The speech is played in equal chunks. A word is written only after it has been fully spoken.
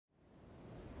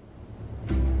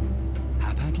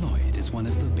is one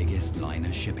of the biggest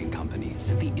liner shipping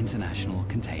companies in the international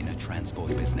container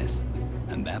transport business,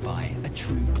 and thereby a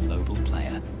true global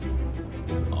player.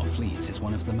 Our fleet is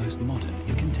one of the most modern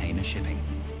in container shipping.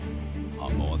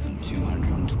 Our more than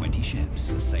 220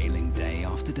 ships are sailing day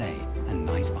after day and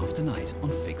night after night on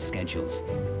fixed schedules.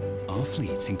 Our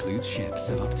fleet includes ships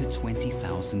of up to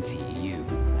 20,000 TEU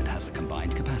and has a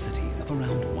combined capacity of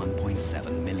around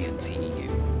 1.7 million TEU,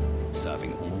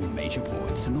 serving all major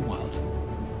ports in the world.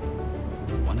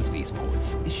 One of these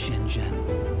ports is Shenzhen,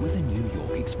 where the New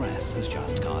York Express has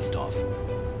just cast off.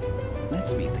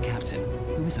 Let's meet the captain,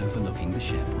 who is overlooking the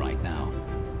ship right now.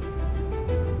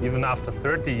 Even after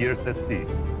 30 years at sea,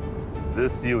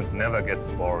 this view never gets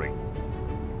boring.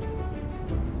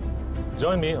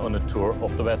 Join me on a tour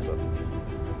of the vessel.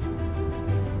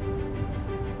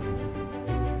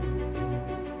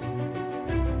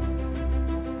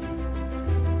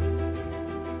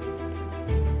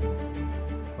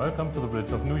 Welcome to the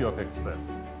bridge of New York Express.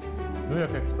 New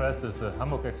York Express is a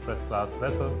Hamburg Express class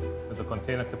vessel with a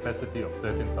container capacity of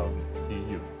 13,000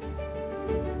 TEU.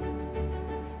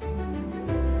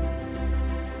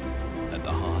 At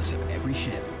the heart of every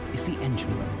ship is the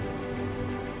engine room.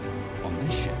 On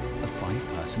this ship, a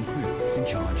 5-person crew is in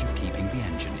charge of keeping the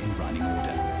engine in running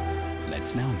order.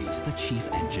 Let's now meet the chief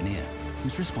engineer,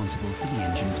 who's responsible for the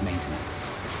engine's maintenance.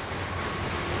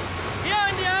 Here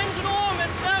in the engine room,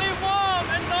 it's very warm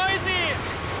and noisy.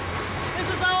 This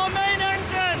is our main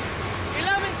engine.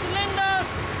 11 cylinders,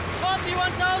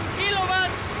 41,000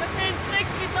 kilowatts. That means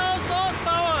 60,000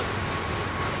 horsepower.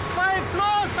 It's 5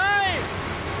 floors high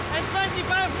and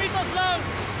 25 meters long.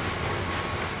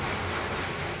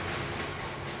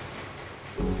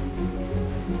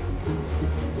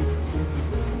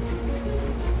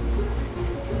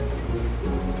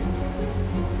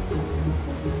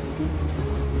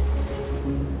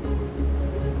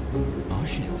 Our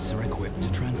ships are equipped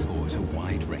to transport a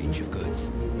wide range of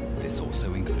goods. This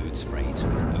also includes freight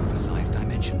with oversized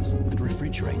dimensions and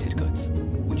refrigerated goods,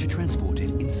 which are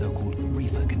transported in so-called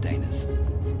reefer containers.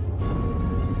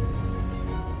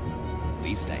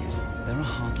 These days, there are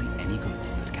hardly any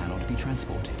goods that cannot be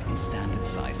transported in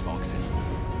standard-sized boxes,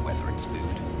 whether it's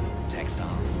food,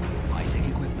 textiles, high-tech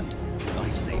equipment,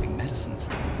 life-saving medicines,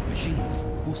 machines,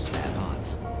 or spare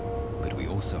parts. But we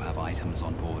also have items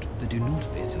on board that do not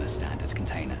fit in a standard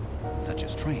container, such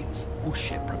as trains or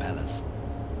ship propellers.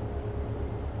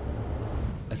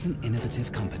 As an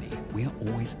innovative company, we are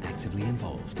always actively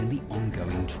involved in the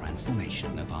ongoing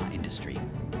transformation of our industry.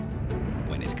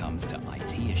 When it comes to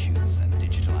IT issues and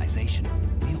digitalization,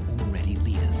 we are already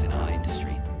leaders in our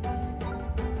industry.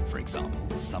 For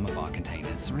example, some of our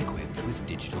containers are equipped with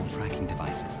digital tracking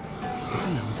devices. This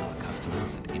allows our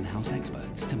customers and in-house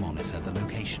experts to monitor the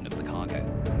location of the cargo.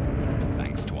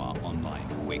 Thanks to our online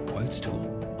Quick Quotes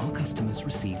tool, our customers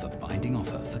receive a binding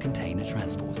offer for container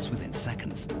transports within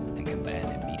seconds and can then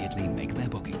immediately make their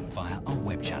booking via our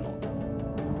web channel.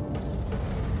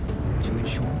 To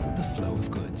ensure that the flow of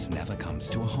goods never comes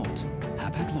to a halt,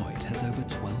 Hapag-Lloyd has over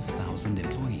 12,000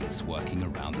 employees working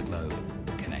around the globe,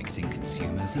 connecting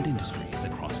consumers and industries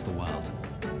across the world.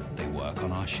 They work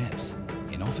on our ships,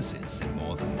 in offices in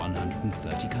more than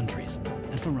 130 countries,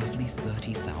 and for roughly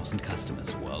 30,000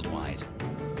 customers worldwide.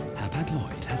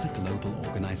 Hapag-Lloyd has a global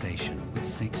organization with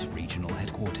 6 regional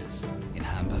headquarters in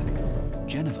Hamburg,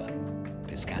 Geneva,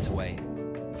 Piscataway,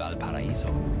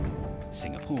 Valparaiso,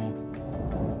 Singapore,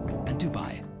 and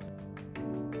Dubai.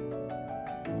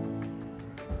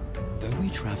 Though we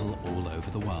travel all over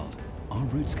the world, our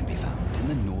roots can be found in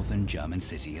the northern German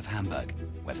city of Hamburg,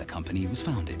 where the company was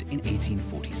founded in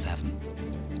 1847.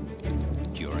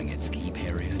 During its key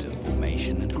period of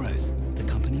formation and growth, the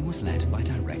company was led by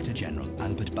Director General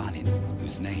Albert Ballin,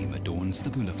 whose name adorns the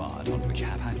boulevard on which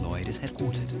Hapag-Lloyd is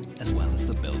headquartered, as well as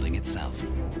the building itself.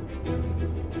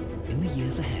 In the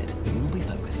years ahead, we will be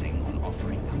focusing on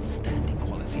offering outstanding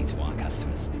quality to our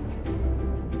customers.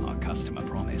 Our customer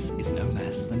promise is no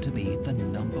less than to be the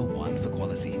 #1 for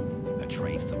quality, a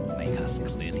trait that will make us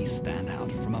clearly stand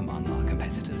out from among our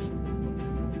competitors.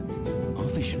 Our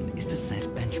vision is to set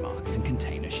benchmarks in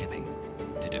container shipping,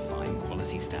 to define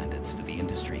quality standards for the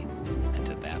industry, and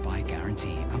to thereby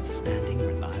guarantee outstanding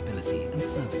reliability and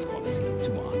service quality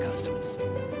to our customers.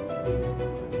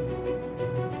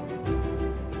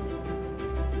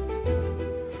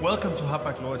 Welcome to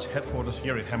Hapag-Lloyd's headquarters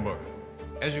here in Hamburg.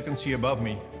 As you can see above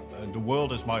me, the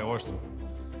world is my oyster.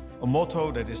 A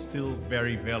motto that is still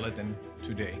very valid and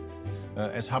today,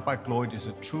 as Hapag-Lloyd is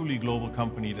a truly global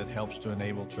company that helps to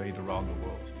enable trade around the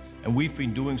world. And we've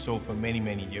been doing so for many,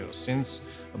 many years. Since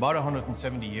about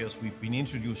 170 years, we've been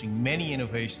introducing many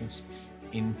innovations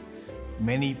in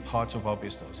many parts of our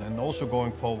business. And also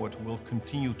going forward, we'll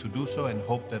continue to do so and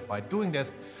hope that by doing that,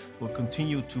 we'll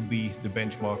continue to be the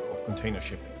benchmark of container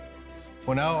shipping.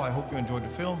 For now, I hope you enjoyed the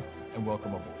film and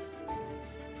welcome aboard.